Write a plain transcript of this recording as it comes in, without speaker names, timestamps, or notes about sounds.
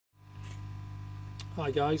Hi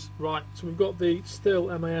guys, right, so we've got the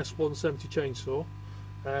Stihl MAS 170 chainsaw.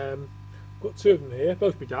 Got two of them here,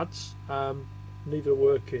 both my dad's, neither are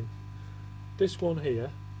working. This one here,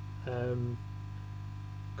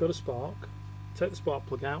 got a spark, take the spark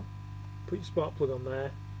plug out, put your spark plug on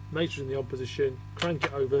there, make sure it's in the on position, crank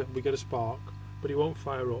it over, we get a spark, but it won't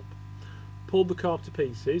fire up. Pull the carb to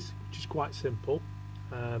pieces, which is quite simple,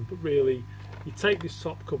 but really you take this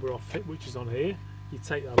top cover off it, which is on here, you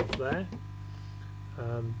take that off there.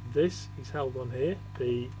 This is held on here,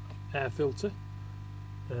 the air filter.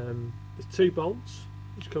 There's two bolts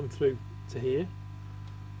which come through to here,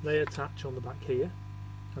 they attach on the back here,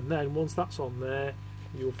 and then once that's on there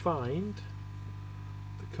you'll find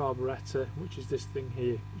the carburettor, which is this thing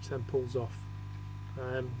here, which then pulls off.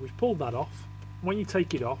 We've pulled that off. When you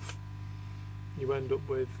take it off you end up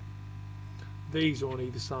with these on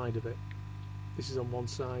either side of it. This is on one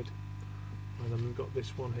side and then we've got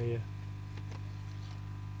this one here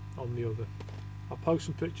on the other. I'll post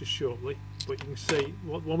some pictures shortly, but you can see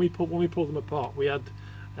when we pull them apart we had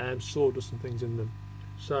sawdust and things in them.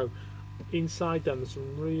 So inside them there's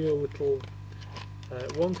some real little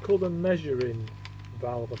one's called a measuring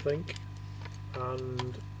valve I think,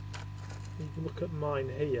 and you can look at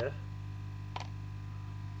mine here,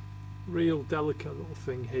 real delicate little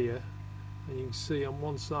thing here, and you can see on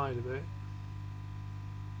one side of it,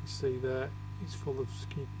 you see there it's full of,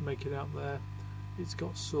 can you make it out there, it's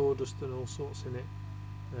got sawdust and all sorts in it.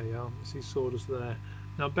 There you are, you see sawdust there.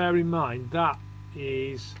 Now bear in mind that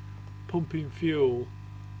is pumping fuel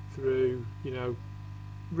through, you know,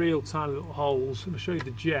 real tiny little holes. I'm going to show you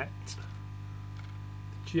the jet.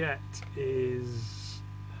 The jet is,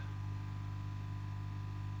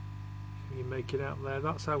 you make it out there,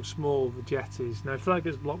 that's how small the jet is. Now if that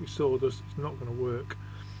gets blocked with sawdust it's not going to work.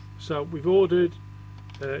 So we've ordered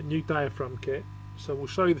a new diaphragm kit, so we'll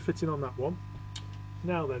show you the fitting on that one.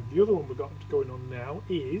 Now then, the other one we've got going on now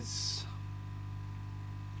is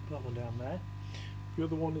that one down there. The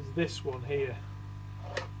other one is this one here.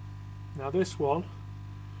 Now this one,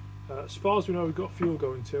 as far as we know, we've got fuel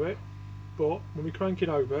going to it, but when we crank it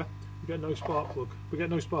over, we get no spark plug. We get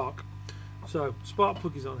no spark. So spark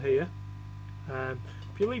plug is on here.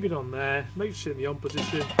 If you leave it on there, make sure it's in the on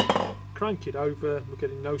position, crank it over, we're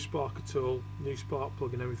getting no spark at all. New spark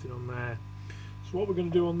plug and everything on there. So what we're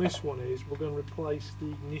going to do on this one is we're going to replace the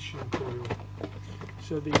ignition coil.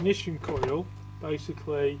 So the ignition coil,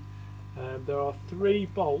 basically, there are 3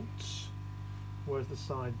 bolts. Where's the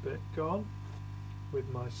side bit gone? With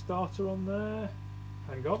my starter on there.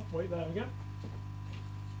 Hang on, wait, there we go.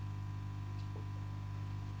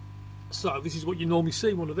 So this is what you normally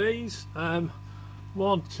see, one of these. 1,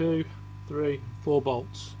 2, 3, 4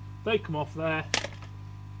 bolts. They come off there.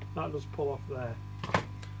 That does pull off there.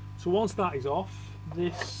 So once that is off,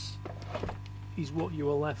 this is what you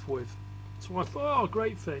are left with. So I thought, oh,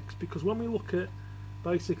 great fix, because when we look at,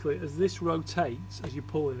 basically, as this rotates, as you're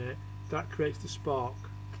pulling it, that creates the spark.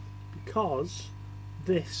 Because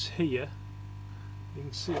this here, you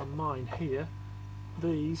can see on mine here,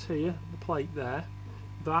 these here, the plate there,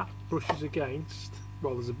 that brushes against,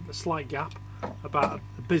 well, there's a slight gap, about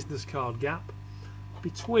a business card gap,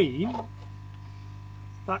 between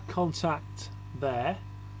that contact there.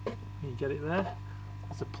 You get it there,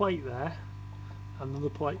 there's a plate there and another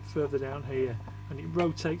plate further down here, and it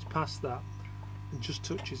rotates past that and just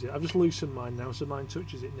touches it. I've just loosened mine now, so mine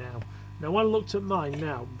touches it now. Now when I looked at mine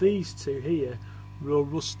now, these two here were all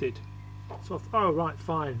rusted, so I thought, oh right,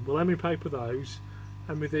 fine, well let me paper those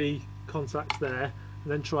and with the contacts there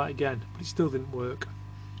and then try it again, but it still didn't work.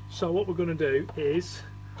 So what we're going to do is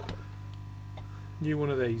new one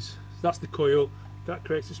of these. So that's the coil, that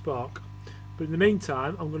creates a spark. But in the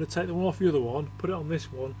meantime, I'm going to take the one off the other one, put it on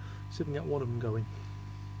this one, so we can get one of them going.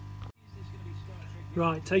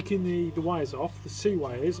 Right, taking the wires off, the 2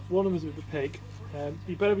 wires, one of them is with the pig.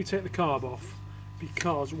 You better take the carb off,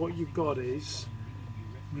 because what you've got is,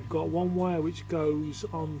 you've got one wire which goes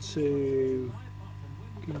onto,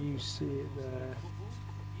 can you see it there?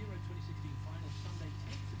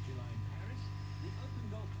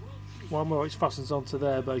 One wire which fastens onto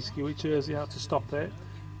there basically, which is you have to stop it.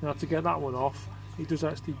 Now to get that one off, it does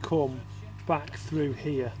actually come back through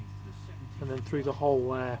here and then through the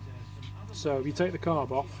hole there. So if you take the carb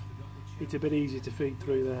off, it's a bit easier to feed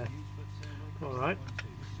through there. Alright,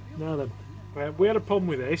 now then, we had a problem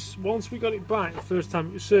with this. Once we got it back the first time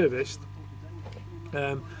it was serviced,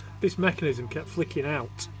 this mechanism kept flicking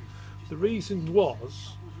out. The reason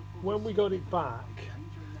was, when we got it back,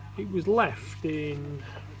 it was left in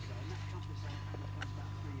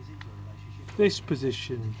this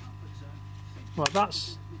position. Right,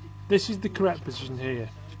 this is the correct position here.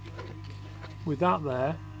 with that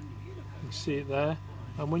there, you can see it there,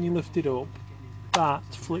 and when you lift it up, that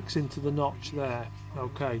flicks into the notch there.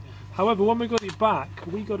 Okay. However, when we got it back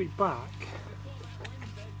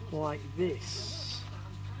like this.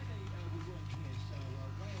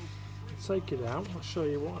 Take it out, I'll show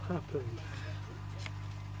you what happened.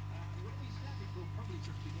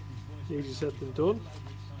 Easier said than done.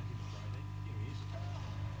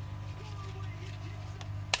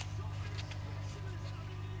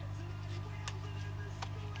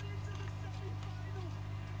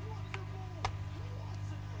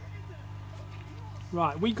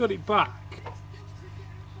 Right, we got it back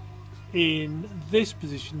in this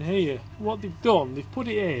position here. What they've done, they've put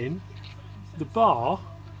it in, the bar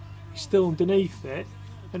is still underneath it,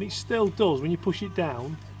 and it still does, when you push it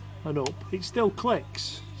down and up, it still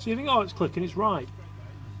clicks. So you think, oh, it's clicking, it's right.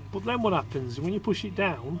 But then what happens, when you push it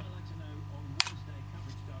down,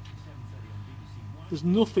 there's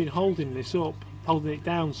nothing holding this up, holding it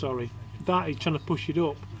down, sorry. That is trying to push it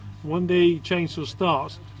up. When the chainsaw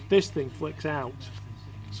starts, this thing flicks out.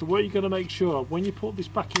 So what you've got to make sure of, when you put this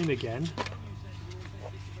back in again,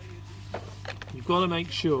 you've got to make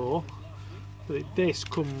sure that this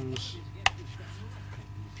comes,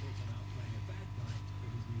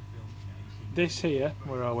 this here,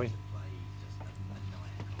 where are we?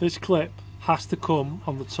 This clip has to come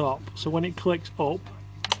on the top. So when it clicks up,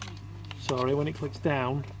 sorry, when it clicks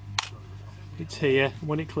down, it's here.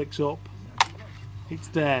 When it clicks up, it's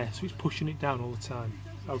there. So it's pushing it down all the time.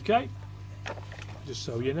 Okay? Just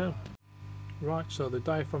so you know. Right, so the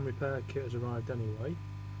diaphragm repair kit has arrived anyway.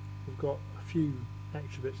 We've got a few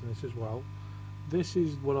extra bits in this as well. This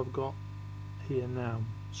is what I've got here now,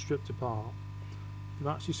 stripped apart. They've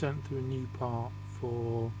actually sent through a new part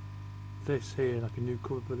for this here, like a new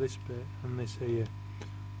cover for this bit and this here.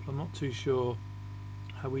 But I'm not too sure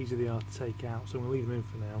how easy they are to take out, so I'm going to leave them in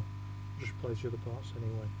for now. I'll just replace the other parts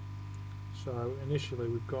anyway. So initially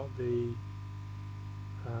we've got the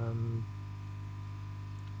I'll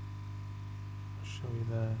show you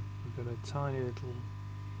there. We've got a tiny little,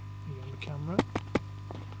 on the camera.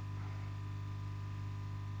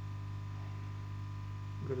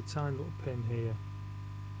 We've got a tiny little pin here,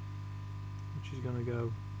 which is going to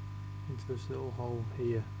go into this little hole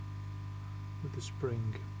here with the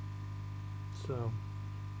spring. So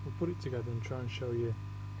we'll put it together and try and show you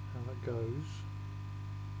how that goes.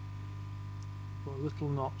 Put a little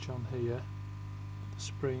notch on here that the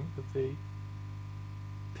spring, that the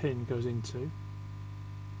pin goes into,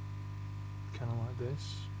 kind of like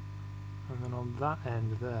this, and then on that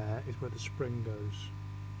end there is where the spring goes.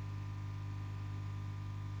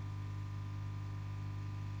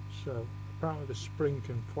 So apparently the spring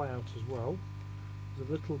can fly out as well. There's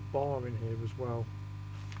a little bar in here as well,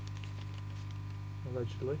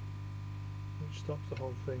 allegedly, which stops the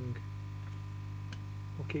whole thing,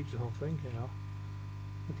 or keeps the whole thing here.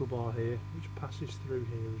 Little bar here which passes through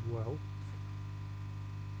here as well.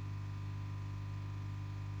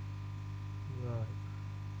 Right,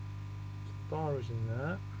 so the bar is in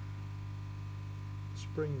there, the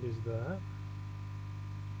spring is there,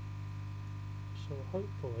 so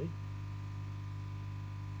hopefully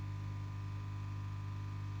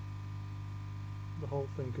the whole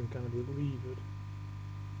thing can kind of be levered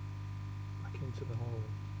back into the hole.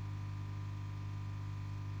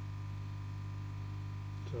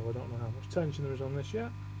 So I don't know how much tension there is on this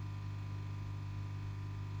yet.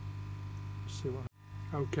 Let's see what.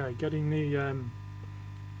 Okay, getting the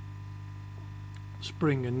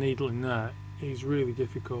spring and needle in there is really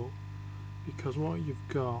difficult, because what you've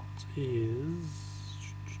got is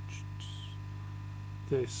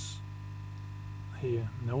this here.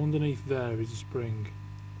 Now underneath there is a spring.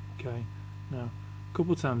 Okay. Now a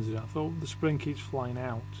couple of times I thought the spring keeps flying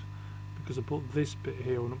out because I put this bit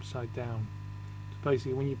here on upside down.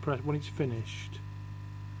 Basically, when you press, when it's finished,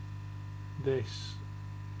 this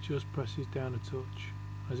just presses down a touch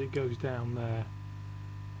as it goes down there.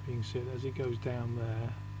 You can see it as it goes down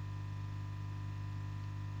there.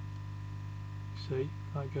 See,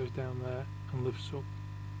 that goes down there and lifts up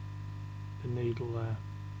the needle there.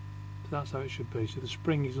 So that's how it should be. So the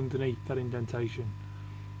spring is underneath that indentation,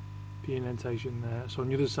 the indentation there. So on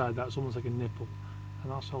the other side, that's almost like a nipple,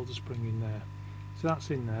 and that's holds the spring in there. So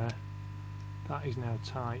that's in there. That is now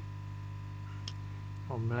tight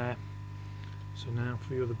on there. So now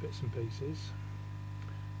for the other bits and pieces.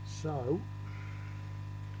 So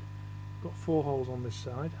got 4 holes on this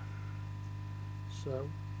side. So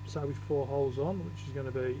side with 4 holes on, which is going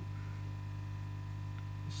to be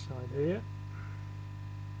this side here.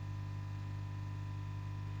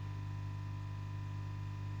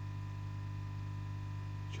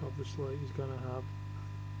 Which obviously is going to have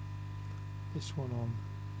this one on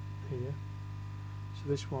here. So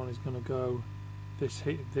this one is going to go,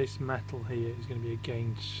 this metal here is going to be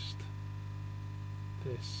against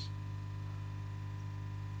this,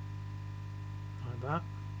 like that,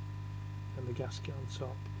 and the gasket on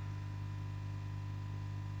top.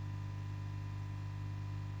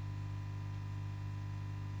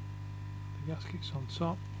 The gasket's on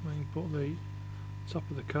top, then you put the top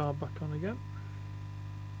of the car back on again.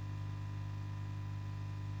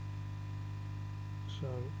 So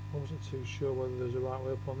I wasn't too sure whether there's a right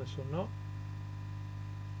way up on this or not.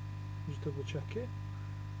 Just double check it.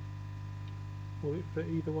 Will it fit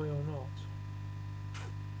either way or not?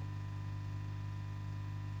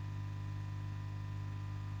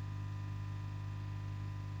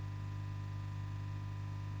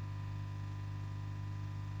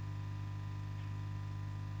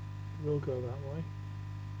 It will go that way,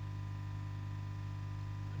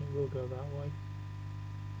 and it will go that way,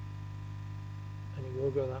 and it will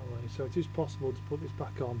go that way. So it is possible to put this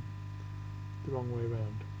back on the wrong way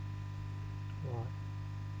around. Right,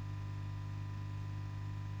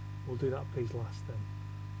 we'll do that piece last then.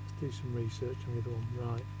 Let's do some research on the other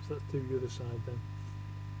one. Right, so let's do the other side then.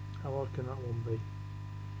 How hard can that one be?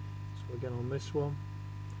 So again on this one,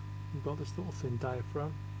 we've got this little thin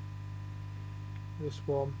diaphragm. This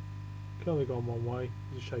one can only go on one way,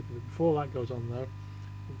 the shape of it. Before that goes on though,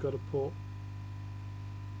 we've got to put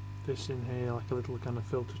this in here like a little kind of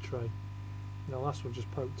filter tray. Now the last one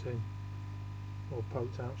just poked in, or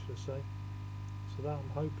poked out should I say. So that I'm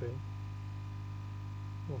hoping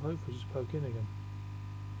will hopefully just poke in again.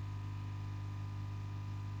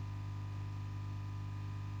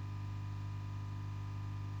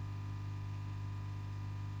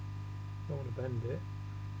 Don't want to bend it.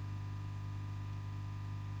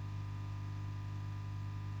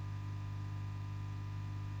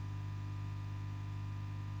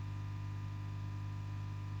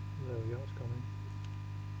 There we go, it's gone in.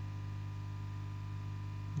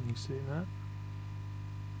 You can see that.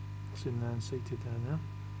 It's in there and seated there now.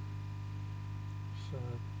 So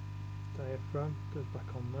diaphragm goes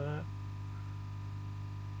back on there.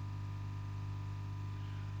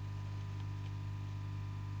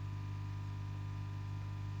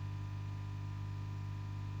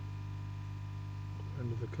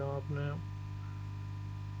 End of the carb now.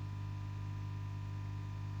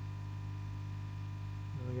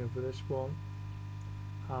 And again for this one,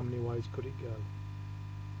 how many ways could it go?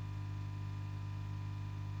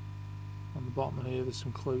 On the bottom here there's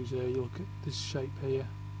some clues here. You look at this shape here,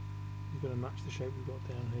 you're going to match the shape we've got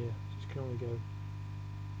down here. So it can only go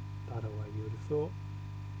that way, you would have thought,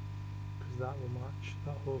 because that will match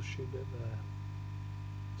that horseshoe bit there.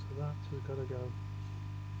 So that has got to go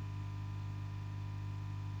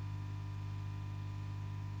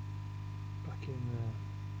back in there.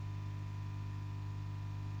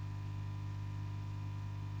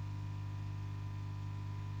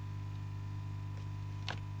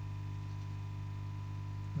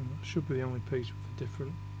 And that should be the only piece with a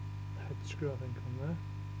different head screw, I think, on there.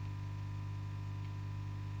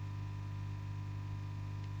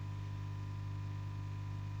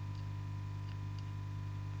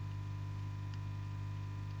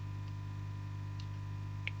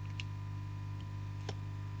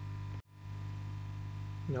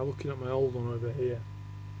 Now looking at my old one over here, you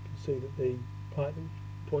can see that the pipe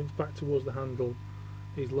that points back towards the handle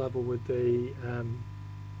is level with the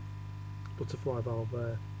butterfly valve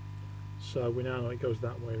there. So we now know it goes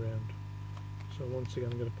that way around. So once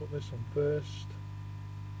again I'm going to put this on first.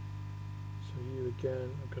 So you again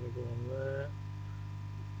are going to go on there.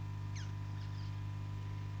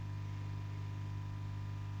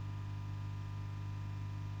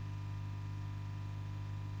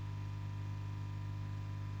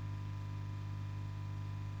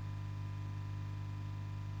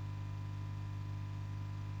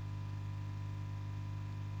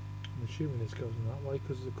 I'm assuming this goes in that way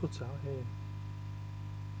because there's a cutout here.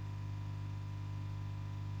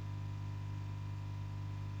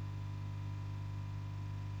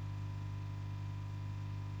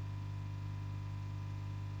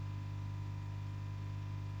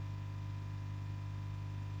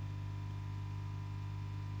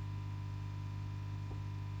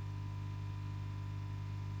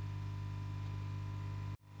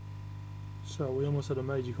 So we almost had a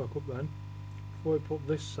major cock up then. Before we put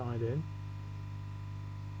this side in,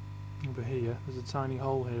 over here, there's a tiny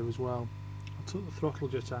hole here as well. I took the throttle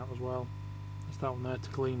jet out as well. That's that one there to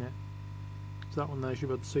clean it. So that one there you should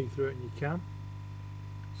be able to see through it, and you can.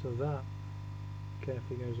 So that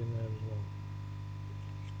carefully goes in there as well.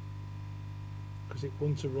 Because it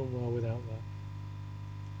wouldn't have run well without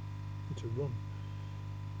that. To run.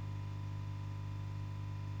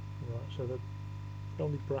 So they're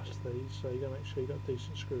only brass these, so you got to make sure you got a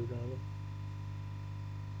decent screwdriver.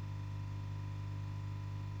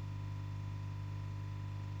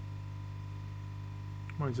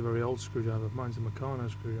 Mine's a very old screwdriver. Mine's a Meccano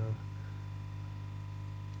screwdriver.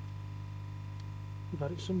 We've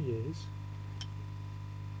had it some years.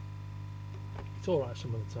 It's alright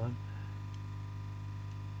some of the time.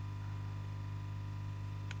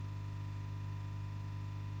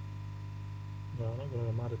 No, I'm not going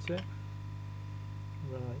to go mad at it.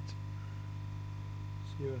 Right.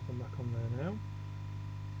 See everything back on there now.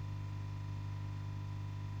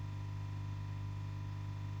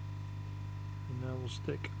 And now we'll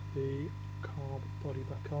stick the carb body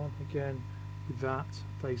back on again with that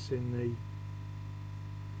facing the,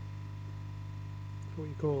 what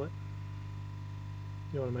you call it,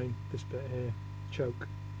 you know what I mean, this bit here, choke.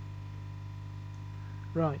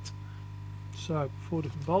 Right, so 4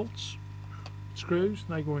 different bolts, screws,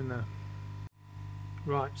 they go in there.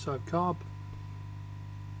 Right, so carb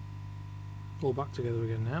all back together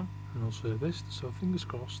again now, and all serviced, so fingers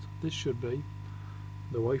crossed this should be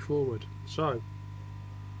the way forward. So,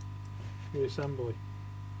 reassembly.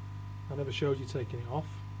 I never showed you taking it off,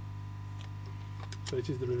 so it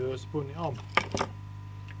is the reverse of putting it on.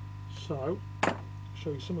 So, I'll show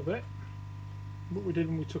you some of it. What we did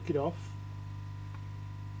when we took it off.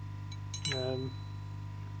 I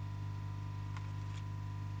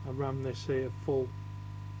ran this here full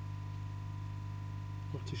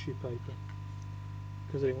of tissue paper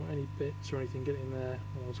because I didn't want any bits or anything getting in there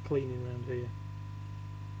when I was cleaning around here.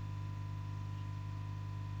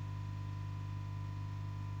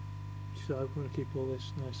 So I'm going to keep all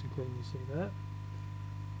this nice and clean, you see there.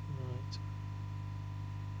 Right.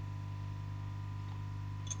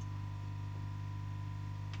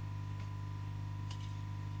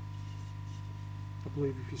 I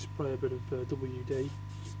believe if you spray a bit of WD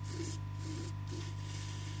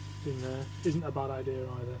in there, isn't a bad idea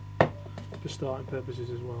either, for starting purposes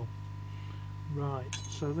as well. Right,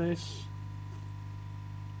 so this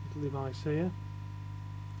little device here,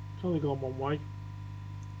 it's only gone one way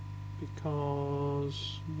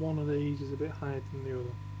because one of these is a bit higher than the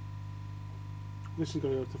other. This is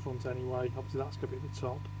going to go to the front anyway, obviously that's going to be at the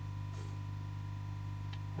top.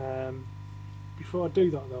 Before I do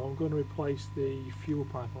that though, I'm going to replace the fuel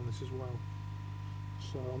pipe on this as well.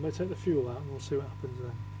 So I'm going to take the fuel out and we'll see what happens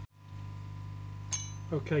then.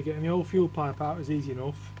 Okay, getting the old fuel pipe out is easy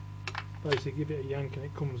enough. Basically give it a yank and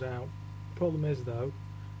it comes out. Problem is though,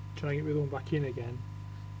 trying to get the other one back in again,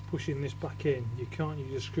 pushing this back in, you can't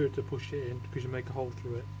use a screw to push it in because you make a hole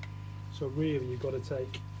through it. So really you've got to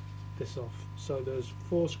take this off. So there's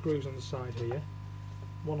 4 screws on the side here,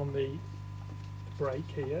 one on the brake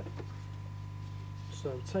here.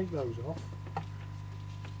 So take those off,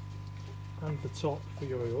 and the top for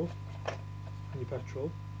your oil and your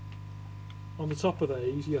petrol. On the top of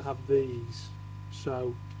these you have these,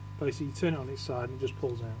 so basically you turn it on its side and it just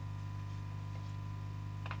pulls out.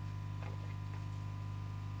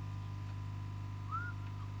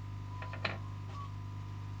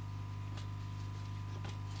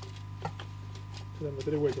 So then with a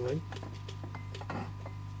bit of wiggling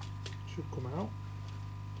it should come out.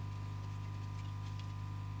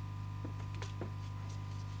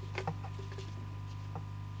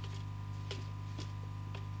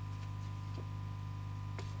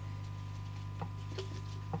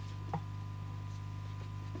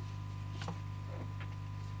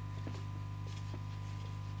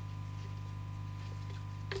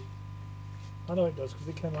 I know it does because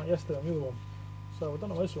it came out yesterday on the other one, so I don't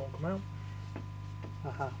know why this one won't come out.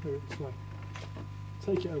 Aha, move it this way.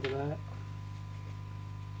 Take it over there,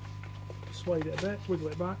 sway it a bit, wiggle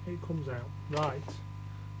it back, it comes out. Right,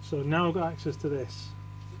 so now I've got access to this.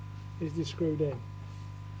 Is this screwed in?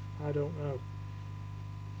 I don't know.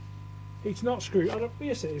 It's not screwed.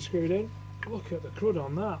 Yes, it is screwed in. Look at the crud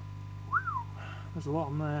on that. There's a lot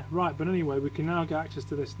on there. Right, but anyway, we can now get access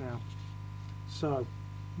to this now. So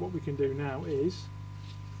what we can do now is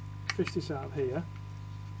fish this out of here,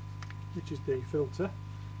 which is the filter,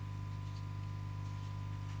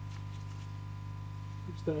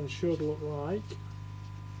 which then should look like,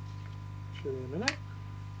 I'll show you in a minute,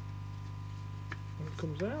 when it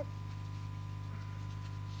comes out.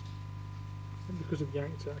 And because I've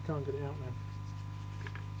yanked it, I can't get it out now.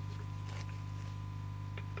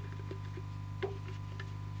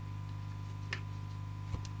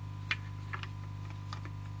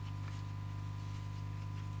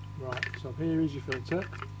 Right, so here is your filter,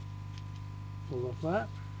 pull off that,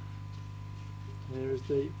 and here is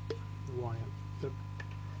the wire, the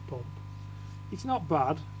pump. It's not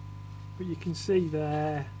bad, but you can see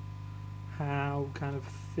there how kind of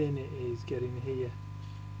thin it is getting here.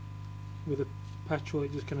 With a petrol,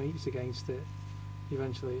 it just kind of eats against it.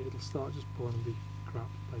 Eventually it'll start just pulling and be crap,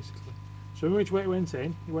 basically. So which way it went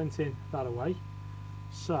in that away.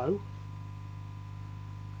 So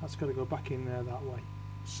that's got to go back in there that way.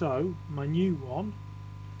 So my new one,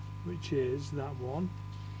 which is that one,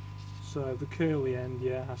 so the curly end,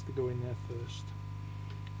 yeah, has to go in there first.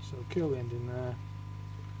 So curly end in there,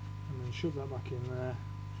 and then shove that back in there,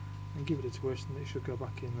 and give it a twist, and it should go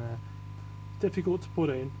back in there. Difficult to put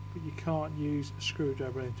in, but you can't use a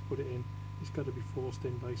screwdriver to put it in. It's got to be forced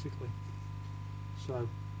in, basically. So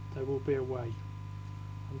there will be a way.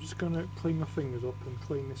 I'm just going to clean my fingers up and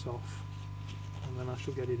clean this off, and then I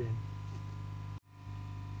shall get it in.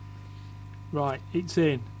 Right, it's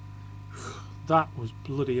in. That was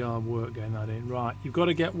bloody hard work getting that in. Right, you've got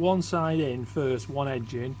to get one side in first, one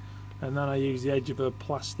edge in, and then I use the edge of a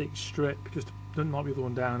plastic strip just to knock the other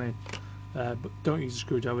one down in. But don't use a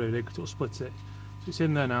screwdriver because it'll split it. So it's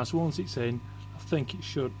in there now, so once it's in, I think it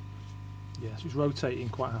should, yes, it's rotating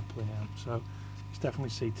quite happily now, so it's definitely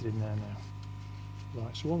seated in there now.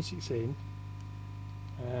 Right, so once it's in,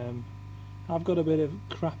 I've got a bit of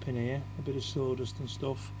crap in here, a bit of sawdust and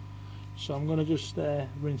stuff, so I'm going to just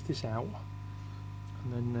rinse this out,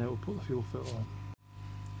 and then we'll put the fuel filter on.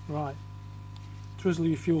 Right, twizzle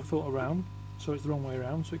your fuel filter around so it's the wrong way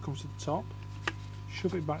around, so it comes to the top.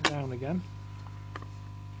 Shove it back down again,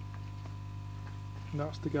 and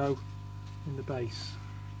that's to go in the base.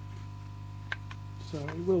 So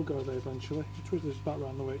it will go there eventually. You twizzle this back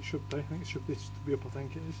round the way it should be. I think it should be, this to be up, I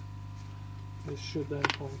think it is. This should then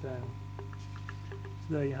point down.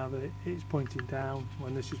 So there you have it. It's pointing down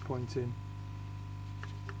when this is pointing.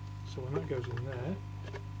 So when that goes in there,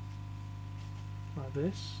 like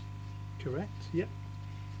this, correct? Yep.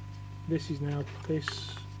 This is now,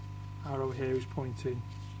 this arrow here is pointing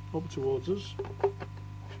up towards us.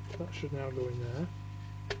 That should now go in there.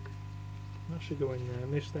 That should go in there,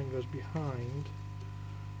 and this then goes behind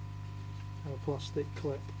our plastic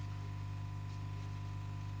clip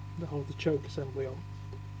that holds the choke assembly on.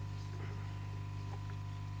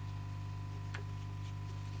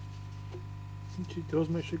 Which it does,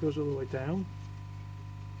 make sure it goes all the way down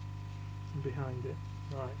and behind it.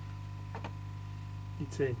 Right,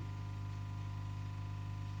 it's in.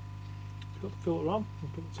 Got the filter on,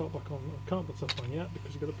 we'll put the top back on. I can't put the top on yet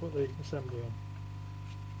because you've got to put the assembly on.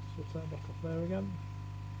 So take it back off there again.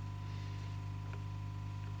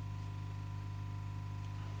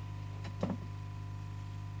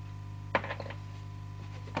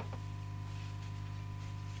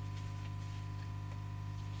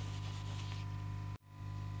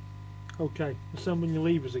 Okay, assembling your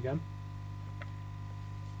levers again.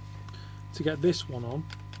 To get this one on,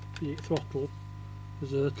 the throttle,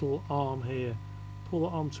 there's a little arm here. Pull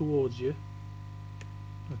that arm towards you.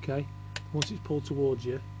 Okay, once it's pulled towards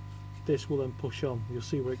you, this will then push on. You'll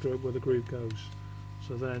see where the groove goes.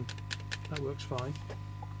 So then that works fine.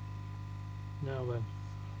 Now then,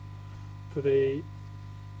 for the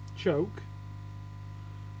choke,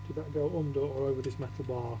 did that go under or over this metal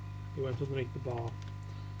bar? It went underneath the bar.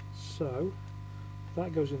 So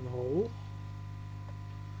that goes in the hole.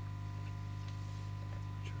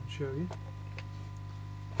 Try and show you.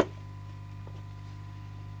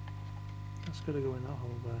 That's got to go in that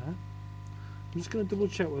hole there. I'm just going to double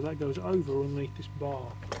check whether that goes over or underneath this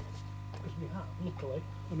bar, because we have, luckily,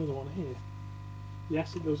 another one here.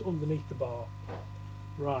 Yes, it goes underneath the bar.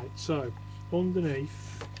 Right, so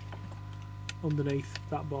underneath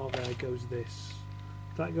that bar there goes this.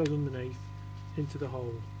 That goes underneath into the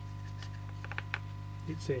hole.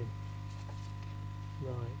 It's in.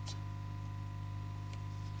 Right.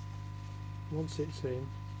 Once it's in,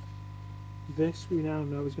 this we now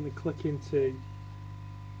know is going to click into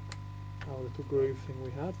our little groove thing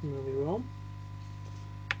we had from earlier on.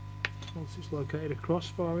 Once it's located across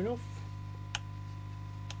far enough.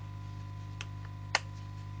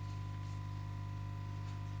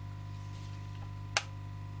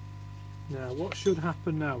 Now what should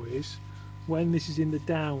happen now is, when this is in the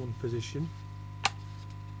down position,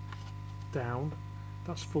 down,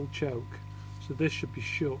 that's full choke, so this should be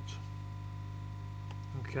shut.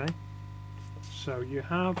 Okay, so you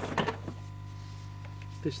have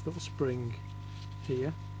this little spring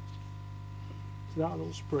here, so that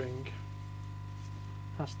little spring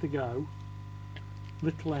has to go,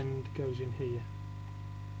 little end goes in here,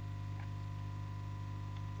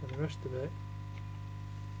 and the rest of it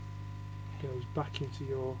goes back into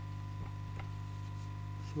your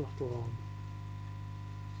throttle arm,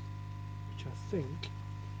 which I think,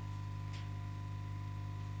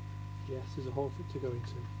 yes, there's a hole for it to go into.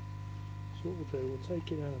 So what we'll do, we'll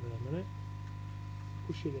take it out of there a minute.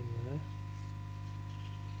 push it in there.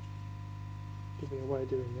 Give me a way of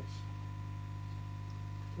doing this.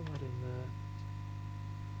 Put that in there.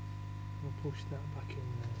 And push that back in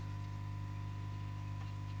there.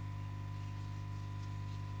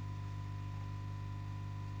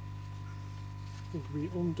 If we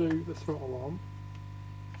undo the throttle arm,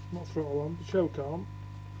 not throttle arm, the choke arm,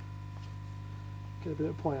 get a bit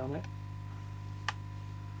of play on it.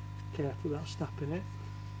 Careful without snapping it.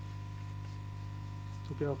 So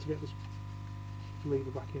we'll be able to get this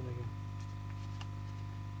lever back in again.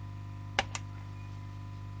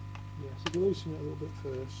 Yeah, so if you loosen it a little bit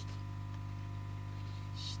first,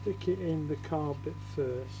 stick it in the carb bit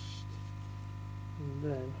first, and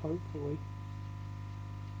then hopefully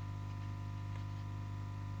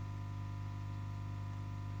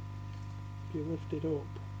if you lift it up,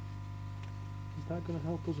 is that going to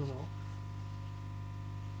help us or not?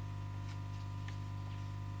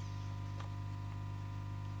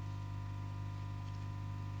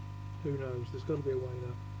 Who knows, there's got to be a way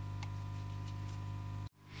though.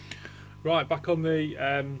 Right, back on the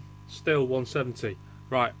Stihl 170.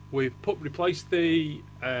 Right, we've replaced the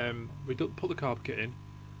we put the carb kit in,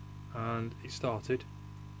 and it started,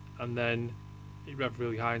 and then it revved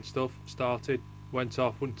really high and stuff. Started, went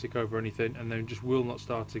off, wouldn't tick over anything, and then just will not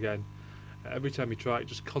start again. Every time you try it,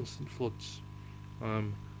 just constant floods.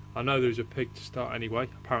 I know there's a pig to start anyway.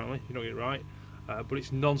 Apparently, you don't get it right, but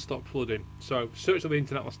it's non-stop flooding. So searched on the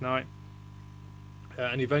internet last night.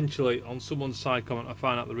 And eventually, on someone's side comment, I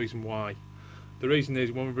found out the reason why. The reason is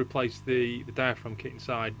when we replaced the diaphragm kit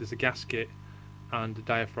inside, there's a gasket and a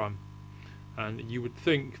diaphragm. And you would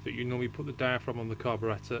think that you normally put the diaphragm on the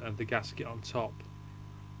carburettor and the gasket on top.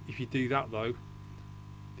 If you do that though,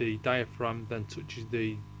 the diaphragm then touches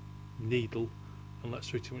the needle and lets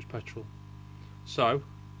through too much petrol. So,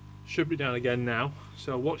 shoved it down again now.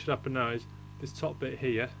 So what should happen now is this top bit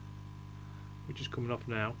here, which is coming off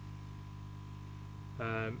now.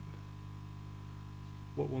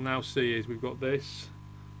 What we'll now see is we've got this,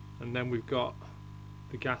 and then we've got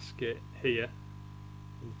the gasket here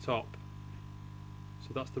on the top,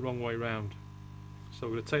 so that's the wrong way round. So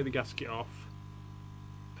we're going to take the gasket off,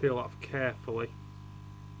 peel that off carefully.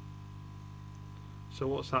 So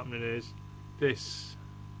what's happening is this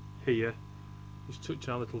here is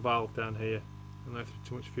touching our little valve down here, and there's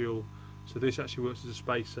too much fuel, so this actually works as a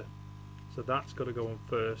spacer. So that's got to go on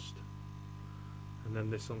first, and then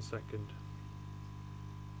this on second.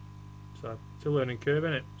 So it's a learning curve,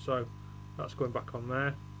 isn't it? So that's going back on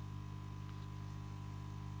there.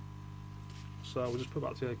 So we'll just put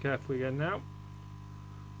that together carefully again now,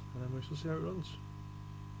 and then we shall see how it runs.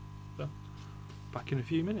 So back in a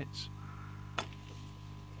few minutes.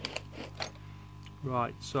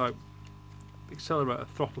 Right, so accelerator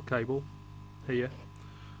throttle cable here.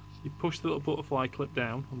 You push the little butterfly clip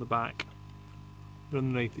down on the back, and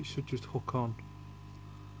underneath it should just hook on.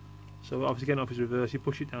 So obviously getting off is reverse, you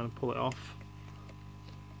push it down and pull it off.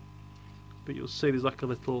 But you'll see there's like a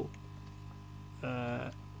little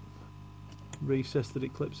recess that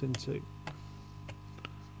it clips into.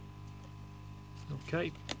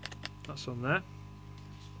 Okay, that's on there.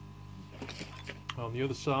 On the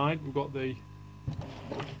other side we've got the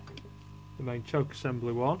main choke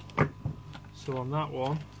assembly one. So on that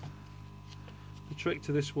one, the trick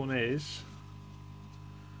to this one is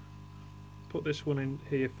put this one in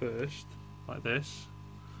here first, like this.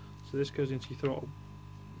 So this goes into your throttle,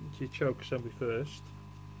 into your choke assembly first,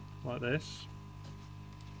 like this.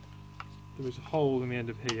 There is a hole in the end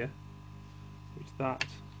of here, which that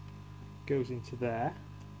goes into there.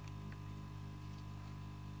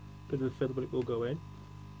 Bit of a fiddle, but it will go in.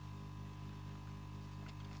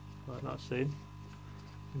 Right, that's in.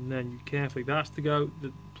 And then you carefully, that has to go,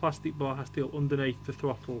 the plastic bar has to go underneath the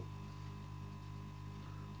throttle.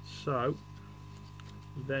 So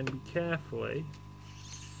then we carefully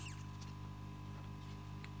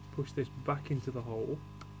push this back into the hole,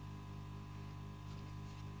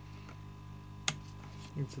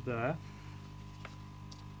 into there.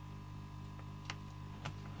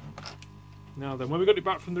 Now then, when we got it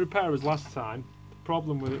back from the repairers last time, the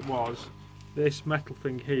problem with it was this metal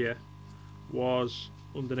thing here was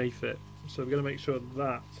underneath it, so we're going to make sure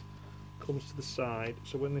that comes to the side,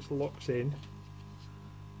 so when this locks in,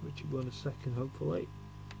 which it will in a second hopefully,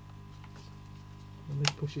 and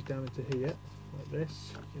this pushes down into here like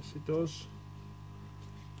this, yes it does.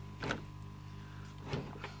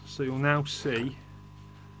 So you'll now see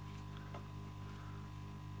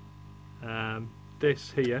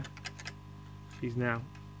this here is now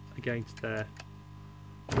against there,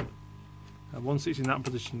 and once it's in that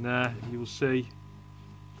position there, you'll see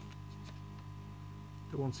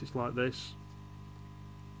that once it's like this,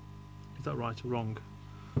 Is that right or wrong?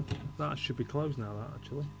 That should be closed now, that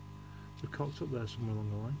actually. So cocked up there somewhere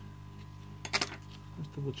along the line. Let's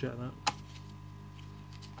double check that.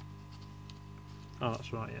 Oh,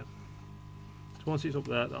 that's right, yeah. So once it's up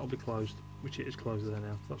there, that'll be closed, which it is closed there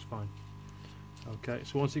now, so that's fine. Okay,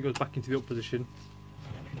 so once it goes back into the up position,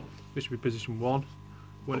 this will be position 1.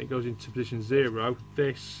 When it goes into position 0,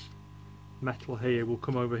 this metal here will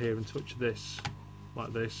come over here and touch this,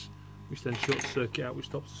 like this, which then shuts the circuit out, which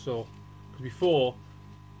stops the saw. Because before,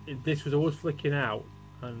 this was always flicking out,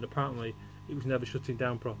 and apparently it was never shutting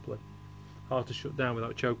down properly. Hard to shut down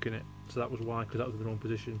without choking it, so that was why, because that was in the wrong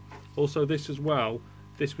position. Also this as well,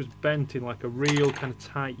 this was bent in like a real kind of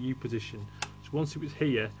tight U position. So once it was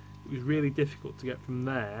here, it was really difficult to get from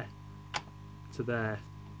there to there.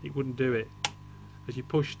 It wouldn't do it. As you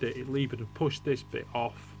pushed it, it levered and pushed this bit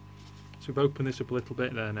off. So we've opened this up a little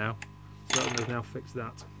bit there now. So that has now fixed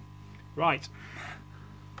that. Right.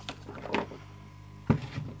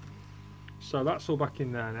 So that's all back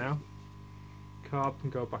in there now. Carb can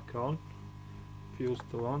go back on. Fuel's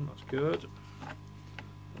still on, that's good.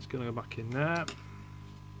 That's going to go back in there.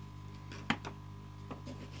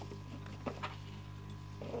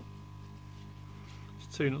 There's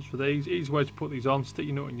 2 nuts for these. Easy way to put these on, stick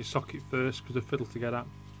your nut in your socket first because they're fiddle to get at.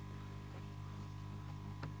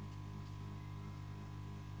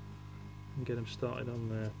 And get them started on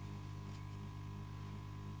there.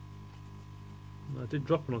 And I did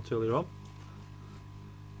drop a nut earlier on.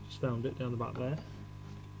 Just found it down the back there.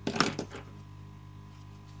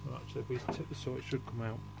 Well, actually, if we tip the saw, it should come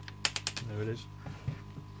out. There it is.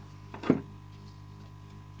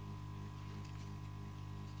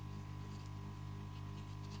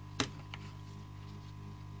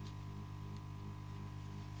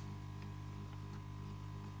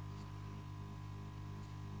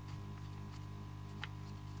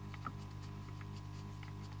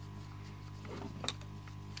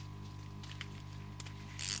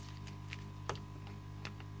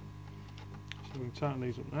 So we can tighten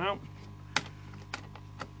these up now.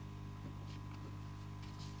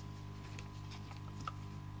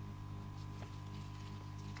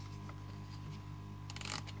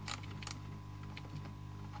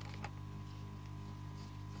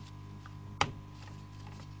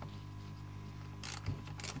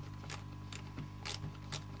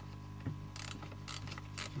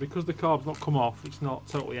 Because the carb's not come off, it's not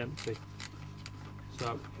totally empty.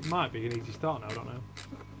 So it might be an easy start now, I don't know.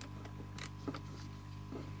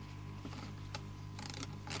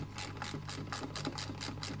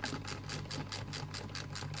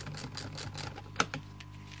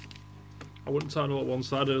 I wouldn't tighten all at one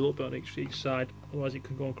side, a little bit on each side, otherwise it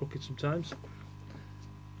can go on crooked sometimes.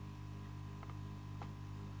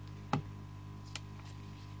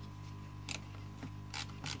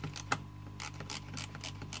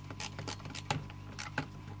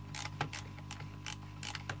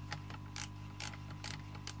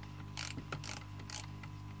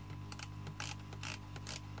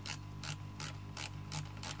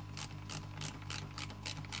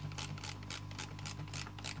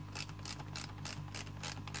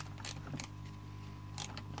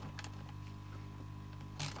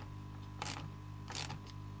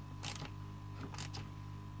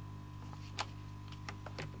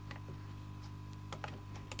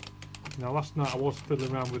 Now last night I was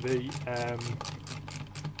fiddling around with the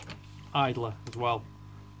idler as well,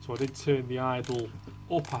 so I did turn the idle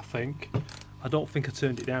up, I think. I don't think I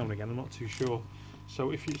turned it down again, I'm not too sure.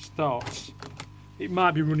 So if it starts, it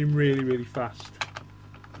might be running really fast,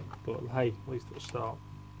 but hey, at least it'll start,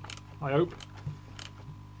 I hope.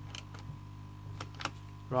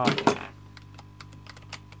 Right,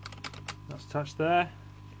 that's attached there,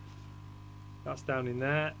 that's down in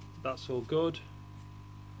there, that's all good.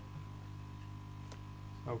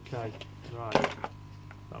 Okay, right,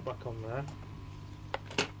 that back on there.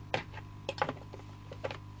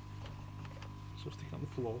 So stick it on the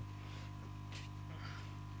floor.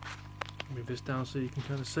 Move this down so you can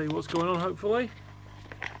kind of see what's going on, hopefully.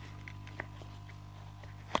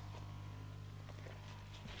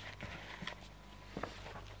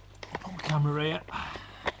 Put my camera here.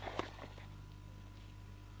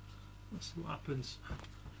 Let's see what happens.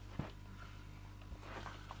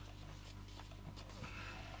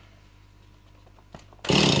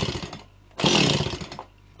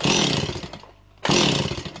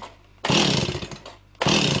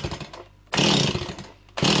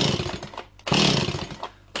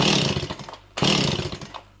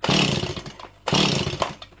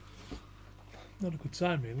 Not a good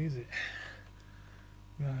sign really, is it?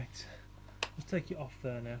 Right, let's take it off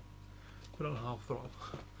there now. Put it on half throttle.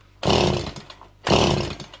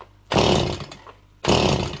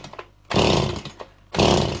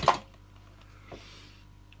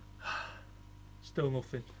 Still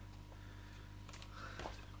nothing.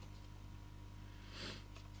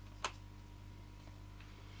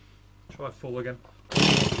 Try full again.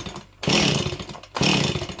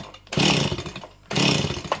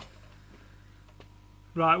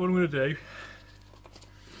 Right, what I'm going to do,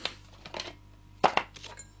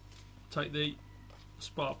 take the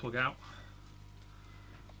spark plug out.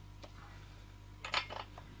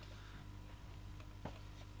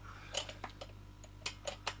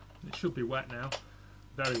 It should be wet now,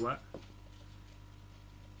 very wet.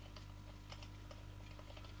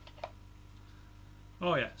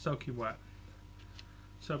 Oh yeah, soaking wet.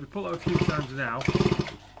 So if we pull it a few times now,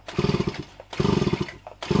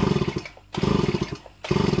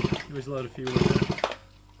 there is a load of fuel in there.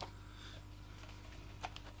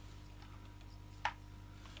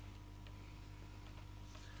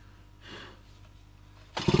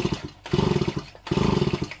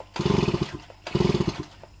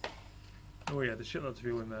 Oh yeah, there's shitloads of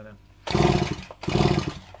fuel in there now.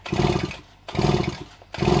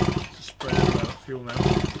 Just spray around that fuel now.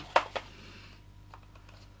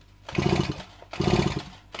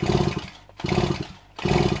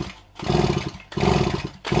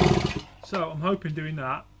 So I'm hoping doing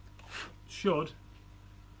that should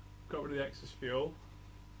got rid of the excess fuel.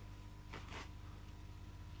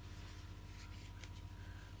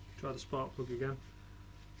 Try the spark plug again.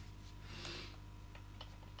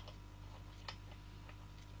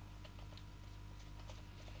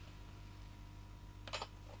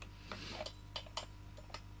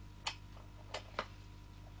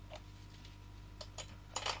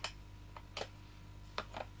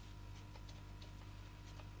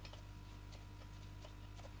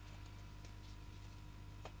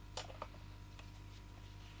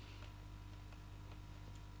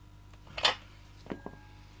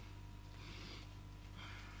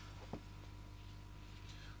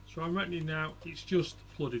 So I'm reckoning now it's just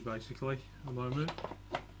flooded basically at the moment.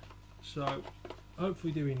 So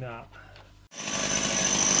hopefully doing that.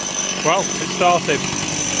 Well, it started.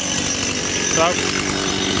 So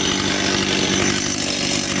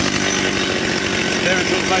there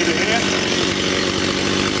is what made it here.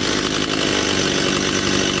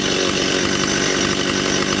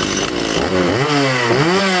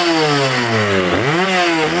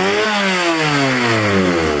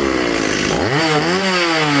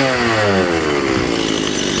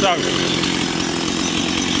 So, it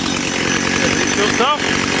shuts off.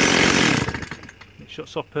 It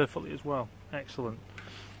shuts off perfectly as well. Excellent.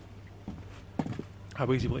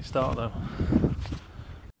 How easy will it start though?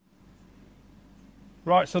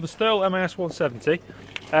 Right, so the Stihl MAS 170.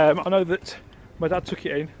 I know that my dad took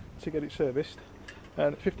it in to get it serviced,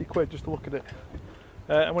 and 50 quid just to look at it.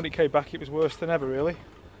 And when it came back, it was worse than ever, really.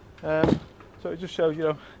 So it just shows, you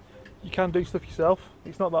know, you can do stuff yourself.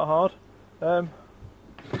 It's not that hard.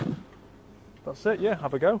 That's it, yeah,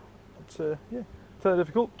 have a go. It's yeah, it's not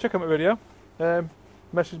difficult. Check out my video.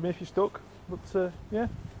 Message me if you're stuck. But yeah,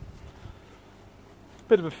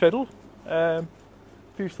 bit of a fiddle. A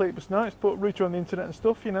few sleepless nights, but reach on the internet and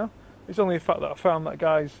stuff, you know. It's only the fact that I found that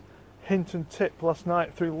guy's hint and tip last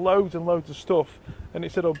night through loads and loads of stuff, and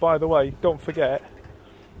it said, oh, by the way, don't forget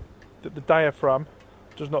that the diaphragm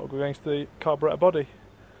does not go against the carburettor body.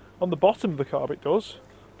 On the bottom of the carb it does,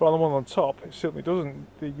 but on the one on top it certainly doesn't.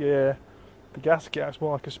 The gasket acts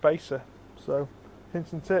more like a spacer. So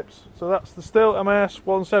hints and tips. So that's the Stihl MAS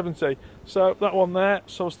 170. So that one there.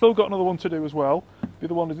 So I've still got another one to do as well. The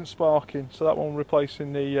other one isn't sparking, so that one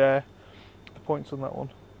replacing the points on that one.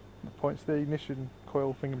 The points, the ignition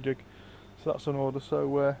coil thingamajig. So that's on order.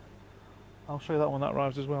 So I'll show you that when that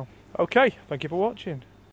arrives as well. Okay, thank you for watching.